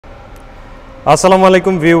আসসালামু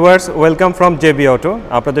আলাইকুম viewers, welcome from JB auto.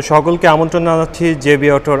 আপনাদের সকলকে আমন্ত্রণ জানাচ্ছি জেবি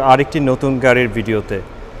অটোর আরেকটি নতুন গাড়ির ভিডিওতে।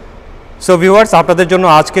 সো ভিউয়ার্স, আপনাদের জন্য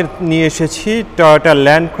আজকে নিয়ে এসেছি Toyota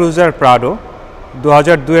land cruiser Prado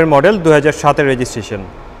 2002 model, 2007 registration.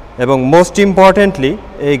 এবং মোস্ট ইম্পর্টেন্টলি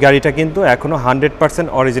এই গাড়িটা কিন্তু এখনও 100%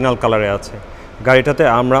 অরিজিনাল কালারে আছে। গাড়িটাতে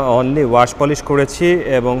আমরা অনলি ওয়াশ পলিশ করেছি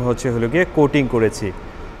এবং হলো গিয়ে কোটিং করেছি।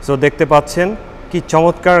 সো দেখতে পাচ্ছেন কি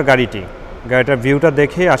চমৎকার গাড়িটার ভিউটা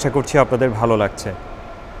দেখে আশা করছি আপনাদের ভালো লাগছে।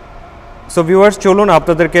 সো ভিউয়ার্স, চলুন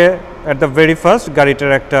আপনাদেরকে অ্যাট দ্য ভেরি ফার্স্ট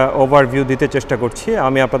গাড়িটার একটা ওভারভিউ দিতে চেষ্টা করছি।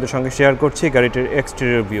 আমি আপনাদের সঙ্গে শেয়ার করছি গাড়িটির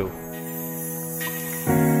এক্সটেরিয়র ভিউ।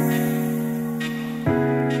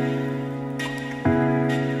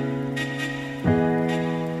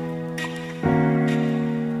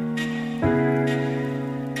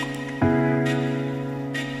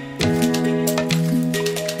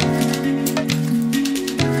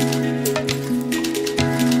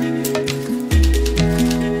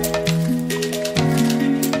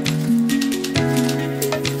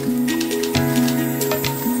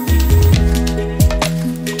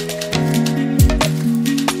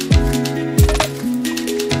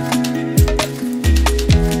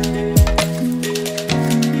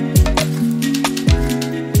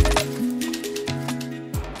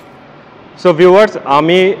 সো ভিউয়ার্স,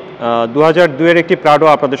 আমি 2002-এর একটি প্রাডো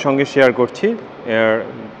আপনাদের সঙ্গে শেয়ার করছি। এর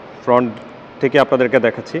ফ্রন্ট থেকে আপনাদেরকে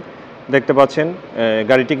দেখাচ্ছি। দেখতে পাচ্ছেন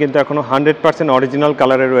গাড়িটি কিন্তু এখনও 100% অরিজিনাল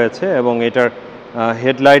কালারে রয়েছে এবং এটার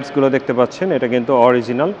হেডলাইটসগুলো দেখতে পাচ্ছেন, এটা কিন্তু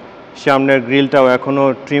অরিজিনাল। সামনের গ্রিলটাও এখনও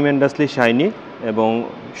ট্রিমেন্ডাসলি শাইনি এবং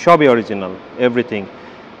সবই অরিজিনাল, এভরিথিং।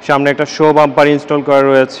 সামনে একটা শো বাম্পার ইনস্টল করা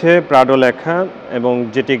রয়েছে, প্রাডো লেখা, এবং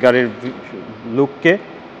যেটি গাড়ির লুককে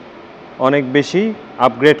অনেক বেশি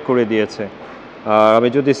আপগ্রেড করে দিয়েছে। আমি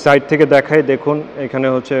যদি সাইড থেকে দেখাই, দেখুন এখানে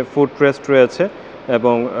ফুট রেস্ট রয়েছে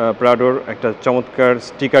এবং প্রাডোর একটা চমৎকার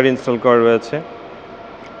স্টিকার ইনস্টল করা রয়েছে।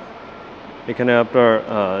 এখানে আপনার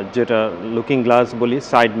যেটা লুকিং গ্লাস বলি,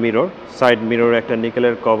 সাইড মিরর একটা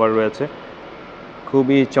নিকেলের কভার রয়েছে,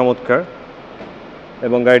 খুবই চমৎকার।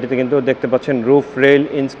 এবং গাড়িটিতে কিন্তু দেখতে পাচ্ছেন রুফ রেল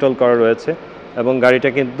ইনস্টল করা রয়েছে এবং গাড়িটা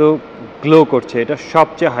কিন্তু গ্লো করছে। এটা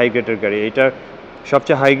সবচেয়ে হাই গ্রেডের গাড়ি। এটার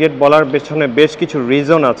সবচেয়ে হাই গ্রেড বলার পেছনে বেশ কিছু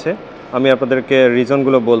রিজন আছে, আমি আপনাদেরকে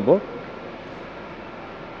রিজনগুলো বলবো।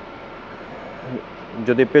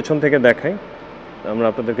 যদি পেছন থেকে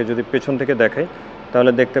দেখাই,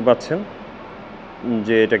 তাহলে দেখতে পাচ্ছেন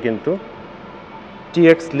যে এটা কিন্তু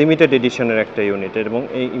টিএক্স লিমিটেড এডিশনের একটা ইউনিট এবং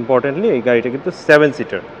এই ইম্পর্টেন্টলি এই গাড়িটা কিন্তু 7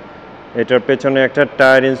 সিটার। এটার পেছনে একটা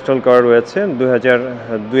টায়ার ইনস্টল করা রয়েছে,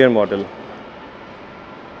 2002-এর মডেল,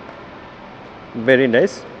 ভেরি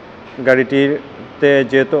নাইস। গাড়িটিতে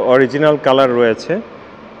যেহেতু অরিজিনাল কালার রয়েছে,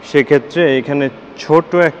 সেক্ষেত্রে এখানে ছোট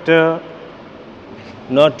একটা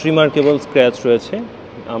নট রিমার্কেবল স্ক্র্যাচ রয়েছে।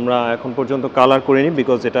 আমরা এখন পর্যন্ত কালার করিনি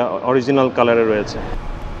বিকজ এটা অরিজিনাল কালারে রয়েছে।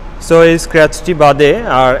 সো এই স্ক্র্যাচটি বাদে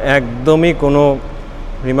আর একদমই কোনো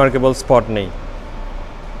রিমার্কেবল স্পট নেই।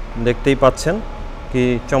 দেখতেই পাচ্ছেন কি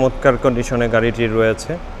চমৎকার কন্ডিশনে গাড়িটি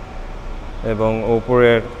রয়েছে এবং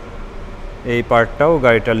উপরের এই পার্টটাও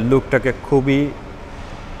গাড়িটার লুকটাকে খুবই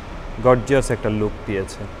গর্জিয়াস একটা লুক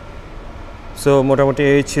দিয়েছে। সো মোটামুটি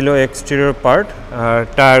এই ছিল এক্সটেরিয়র পার্ট। আর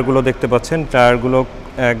টায়ারগুলো দেখতে পাচ্ছেন, টায়ারগুলো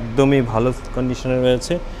একদমই ভালো কন্ডিশনে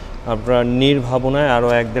রয়েছে। আপনারা নির্ভাবনায় আরও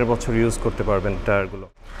 1-1.5 বছর ইউজ করতে পারবেন টায়ারগুলো।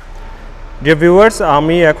 ডিয়ার ভিউয়ার্স,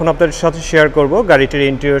 আমি এখন আপনাদের সাথে শেয়ার করব গাড়িটির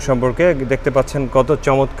ইন্টেরিয়র সম্পর্কে। দেখতে পাচ্ছেন কত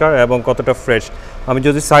চমৎকার এবং কতটা ফ্রেশ। আমি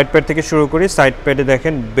যদি সাইড প্যাড থেকে শুরু করি, সাইড প্যাডে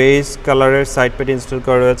দেখেন বেজ কালারের সাইড প্যাড ইনস্টল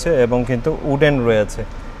করা রয়েছে এবং কিন্তু উডেন রয়েছে।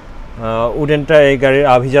 উডেনটা এই গাড়ির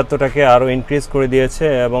আভিজাত্যটাকে আরও ইনক্রিজ করে দিয়েছে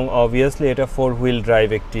এবং অবভিয়াসলি এটা 4 হুইল ড্রাইভ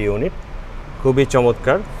একটি ইউনিট, খুবই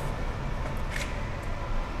চমৎকার।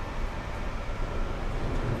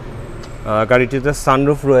 গাড়িটিতে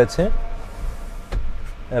সানরুফ রয়েছে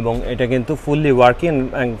এবং এটা কিন্তু ফুললি ওয়ার্কিং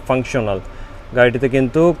অ্যান্ড ফাংশনাল। গাড়িটিতে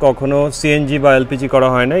কিন্তু কখনো সিএনজি বা এলপিজি করা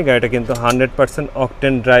হয় নাই। গাড়িটা কিন্তু 100%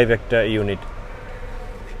 অকটেন ড্রাইভ একটা ইউনিট।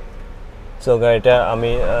 সো গাড়িটা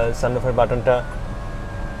আমি সানরুফের বাটনটা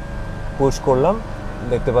পুশ করলাম,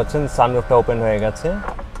 দেখতে পাচ্ছেন সানরুফটা ওপেন হয়ে গেছে,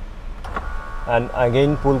 অ্যান্ড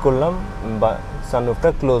অ্যাগেইন পুল করলাম বা সানরুফটা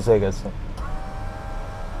ক্লোজ হয়ে গেছে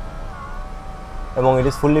এবং ইট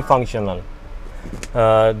ইজ ফুললি ফাংশনাল।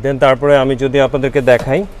 দেন তারপরে আমি যদি আপনাদেরকে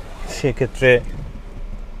দেখাই, সেক্ষেত্রে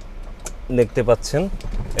দেখতে পাচ্ছেন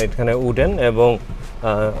এখানে উডেন এবং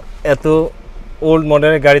এত ওল্ড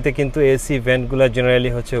মডেলের গাড়িতে কিন্তু এসি ভেন্টগুলো জেনারেলি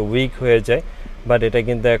উইক হয়ে যায়, বাট এটা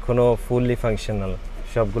কিন্তু এখনও ফুললি ফাংশনাল।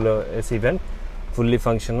 সবগুলো AC vent fully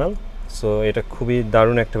functional. So এটা খুবই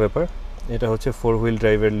দারুণ একটা ব্যাপার। এটা 4 হুইল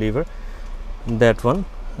ড্রাইভের লিভার, দ্যাট ওয়ান।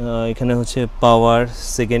 এখানে পাওয়ার,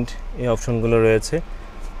 সেকেন্ড, এই অপশনগুলো রয়েছে।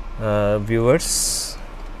 ভিউয়ার্স,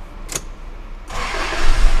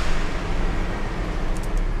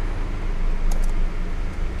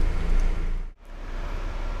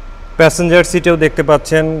 প্যাসেঞ্জার সিটেও দেখতে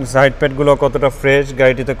পাচ্ছেন সাইড প্যাডগুলো কতটা ফ্রেশ,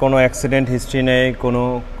 গাড়িটিতে কোনো অ্যাক্সিডেন্ট হিস্ট্রি নেই, কোনো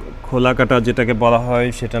খোলা কাটা যেটাকে বলা হয়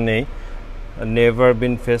সেটা নেই, never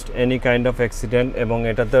been faced any kind of accident. এবং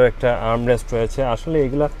এটাতেও একটা আর্মরেস্ট রয়েছে। আসলে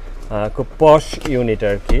এগুলা খুব পশ ইউনিট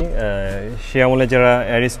আর কি। সে আমলে যারা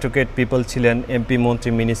অ্যারিস্টোক্রেট পিপল ছিলেন, এমপি, মন্ত্রী,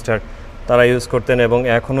 মিনিস্টার, তারা ইউজ করতেন। এবং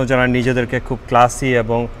এখনও যারা নিজেদেরকে খুব ক্লাসি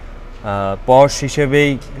এবং পশ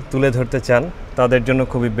হিসেবেই তুলে ধরতে চান, তাদের জন্য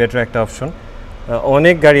খুবই বেটার একটা অপশন।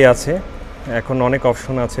 অনেক গাড়ি আছে এখন, অনেক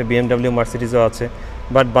অপশন আছে, বিএমডাব্লিউ, মার্সিডিজও আছে।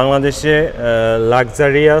 বাট বাংলাদেশে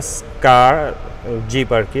লাক্সারিয়াস কার, জিপ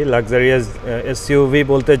আর কি, লাক্সারিয়াস এসইউভি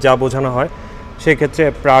বলতে যা বোঝানো হয়, সেক্ষেত্রে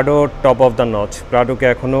Prado top of the notch. প্রাডোকে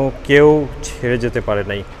এখনও কেউ ছেড়ে যেতে পারে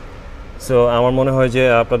নাই। সো আমার মনে হয় যে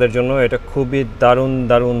আপনাদের জন্য এটা খুবই দারুণ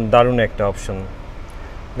দারুণ দারুণ একটা অপশন।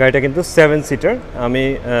 গাড়িটা কিন্তু 7 সিটার, আমি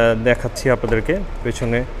দেখাচ্ছি আপনাদেরকে।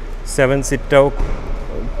 পেছনে 7 সিটটাও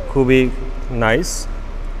খুবই নাইস।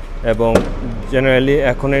 এবং জেনারেলি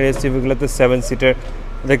এখনের এসইউভিগুলোতে 7 সিটার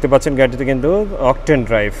দেখতে পাচ্ছেন। গাড়িতে কিন্তু অকটেন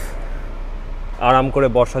ড্রাইভ, আরাম করে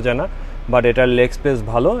বসা যায় না, বাট এটার লেগ স্পেস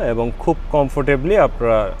ভালো এবং খুব কমফোর্টেবলি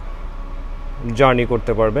আপনারা জার্নি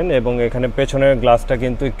করতে পারবেন। এবং এখানে পেছনের গ্লাসটা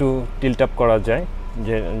কিন্তু একটু টিল্ট আপ করা যায়,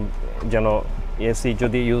 যে যেন এসি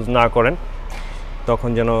যদি ইউজ না করেন তখন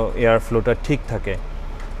যেন এয়ার ফ্লোটা ঠিক থাকে।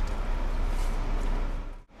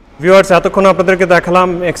 ভিউয়ার্স, এতক্ষণ আপনাদেরকে দেখালাম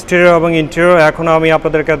এক্সটেরিয়র এবং ইন্টেরিয়র। এখন আমি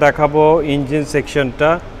আপনাদেরকে দেখাবো ইঞ্জিন সেকশনটা।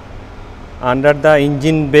 আন্ডার দ্য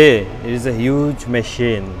ইঞ্জিন বে it is a huge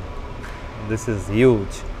machine. This is huge,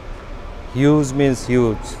 huge means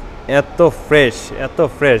huge. এত ফ্রেশ, এত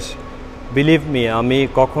ফ্রেশ, বিলিভ মি, আমি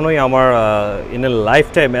কখনোই আমার ইন এ লাইফ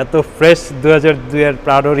টাইম এত ফ্রেশ 2002-এর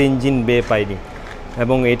প্রাডোর ইঞ্জিন বে পাইনি।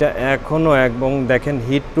 এবং এটা এখনও একদম দেখেন,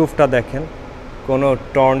 হিট প্রুফটা দেখেন, কোনো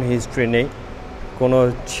টর্ন হিস্ট্রি নেই, কোনো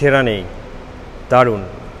ছেঁড়া নেই। দারুণ,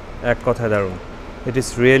 এক কথায় দারুণ। It is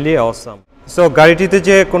really awesome. So গাড়িটিতে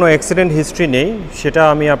যে কোনো অ্যাক্সিডেন্ট হিস্ট্রি নেই, সেটা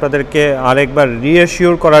আমি আপনাদেরকে আরেকবার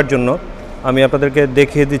রিঅ্যাসিওর করার জন্য আমি আপনাদেরকে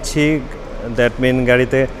দেখিয়ে দিচ্ছি। দ্যাট মিন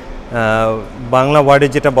গাড়িতে বাংলা ওয়ার্ডে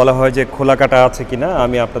যেটা বলা হয় যে খোলা কাটা আছে কিনা,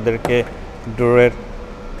 আমি আপনাদেরকে ডোরের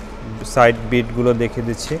সাইড বিটগুলো দেখিয়ে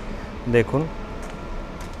দিচ্ছি। দেখুন,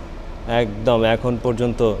 একদম এখন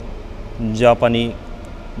পর্যন্ত জাপানি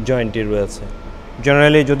জয়েন্টই রয়েছে।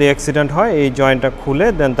 জেনারেলি যদি অ্যাক্সিডেন্ট হয় এই জয়েন্টটা খুলে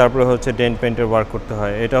দেন তারপরে হচ্ছে ডেন্ট পেন্টের ওয়ার্ক করতে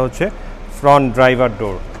হয়। এটা হচ্ছে ফ্রন্ট ড্রাইভার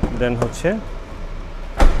ডোর, দেন হচ্ছে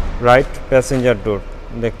রাইট প্যাসেঞ্জার ডোর,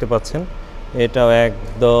 দেখতে পাচ্ছেন। এটাও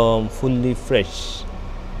একদম fully fresh,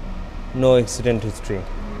 no accident history.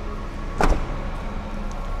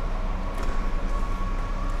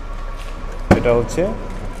 এটা হচ্ছে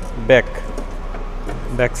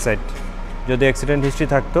ব্যাক সাইড। যদি অ্যাক্সিডেন্ট হিস্ট্রি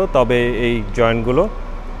থাকতো তবে এই জয়েন্টগুলো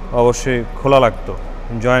অবশ্যই খোলা লাগতো।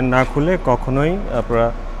 জয়েন্ট না খুলে কখনোই আপনারা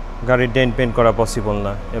গাড়ির ডেন্ট পেন্ট করা পসিবল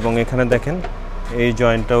না। এবং এখানে দেখেন এই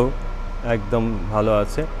জয়েন্টটাও একদম ভালো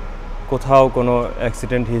আছে, কোথাও কোনো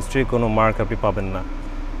অ্যাক্সিডেন্ট হিস্ট্রি, কোনো মার্ক আপনি পাবেন না।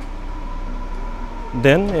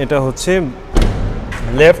 দেন এটা হচ্ছে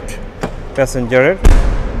লেফট প্যাসেঞ্জারের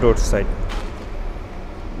ডোর সাইড,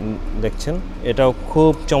 দেখছেন, এটাও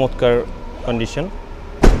খুব চমৎকার কন্ডিশন।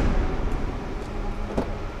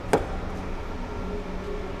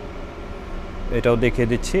 এটাও দেখিয়ে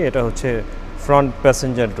দিচ্ছি। এটা হচ্ছে front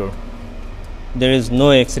passenger door, there is no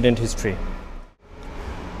accident history.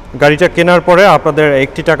 গাড়িটা কেনার পরে আপনাদের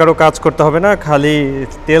 1 টাকারও কাজ করতে হবে না, খালি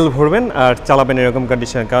তেল ভরবেন আর চালাবেন এরকম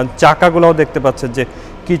কন্ডিশন। কারণ চাকাগুলোও দেখতে পাচ্ছেন যে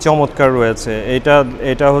কি চমৎকার রয়েছে।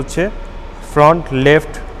 এটা হচ্ছে ফ্রন্ট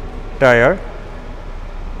লেফট টায়ার,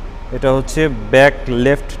 এটা হচ্ছে ব্যাক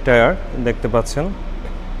লেফট টায়ার, দেখতে পাচ্ছেন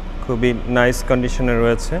খুবই নাইস কন্ডিশনে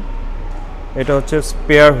রয়েছে। এটা হচ্ছে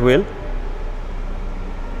spare wheel,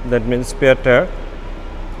 that means spare tyre.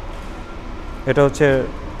 এটা হচ্ছে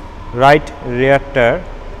রাইট রিয়ার টায়ার,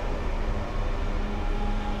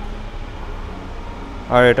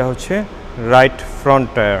 আর এটা হচ্ছে রাইট ফ্রন্ট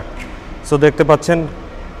টায়ার। সো দেখতে পাচ্ছেন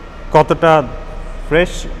কতটা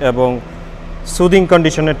ফ্রেশ এবং সুদিং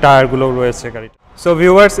কন্ডিশনের টায়ারগুলো রয়েছে গাড়িটা। সো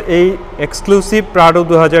ভিউয়ার্স, এই এক্সক্লুসিভ প্রাডো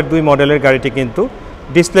 2002 মডেলের গাড়িটি কিন্তু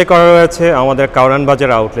ডিসপ্লে করা রয়েছে আমাদের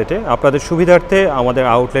কারওয়ানবাজার আউটলেটে। আপনাদের সুবিধার্থে আমাদের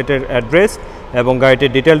আউটলেটের অ্যাড্রেস এবং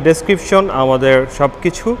গাড়িটির ডিটেল ডেসক্রিপশন, আমাদের সব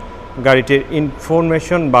কিছু গাড়িটির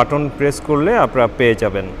ইনফরমেশন বাটন প্রেস করলে আপনারা পেয়ে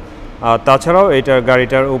যাবেন। আর তাছাড়াও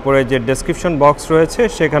গাড়িটার উপরে যে ডেসক্রিপশন বক্স রয়েছে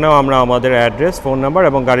সেখানেও আমরা আমাদের অ্যাড্রেস, ফোন নাম্বার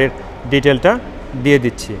এবং গাড়ির ডিটেলটা দিয়ে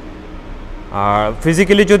দিচ্ছি। আর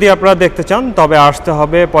ফিজিক্যালি যদি আপনারা দেখতে চান তবে আসতে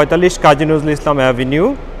হবে 45 কাজী নজরুল ইসলাম অ্যাভিনিউ,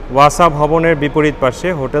 ওয়াসা ভবনের বিপরীত পাশে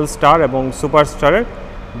হোটেল স্টার এবং সুপার স্টারের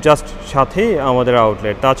জাস্ট সাথেই আমাদের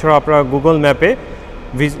আউটলেট। তাছাড়া আপনারা গুগল ম্যাপে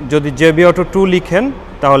যদি জেবি অটো 2 লিখেন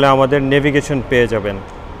তাহলে আমাদের নেভিগেশন পেয়ে যাবেন।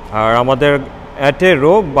 আর আমাদের অ্যাট এ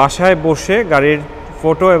রো বাসায় বসে গাড়ির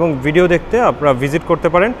ফটো এবং ভিডিও দেখতে আপনারা ভিজিট করতে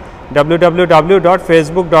পারেন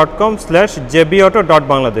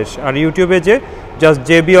www.facebook.com/jbauto.bangladesh আর ইউটিউবে যে জাস্ট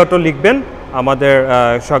জেবি অটো লিখবেন আমাদের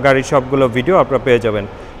গাড়ির সবগুলো ভিডিও আপনারা পেয়ে যাবেন।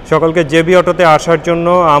 সকলকে জেবি অটোতে আসার জন্য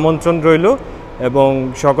আমন্ত্রণ রইল এবং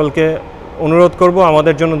সকলকে অনুরোধ করব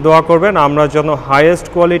আমাদের জন্য দোয়া করবেন, আমরা যেন হাইয়েস্ট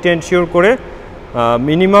কোয়ালিটি এনশিওর করে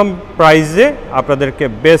মিনিমাম প্রাইসে আপনাদেরকে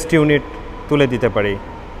বেস্ট ইউনিট তুলে দিতে পারি।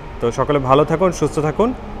 তো সকলে ভালো থাকুন, সুস্থ থাকুন,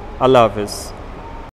 আল্লাহ হাফেজ।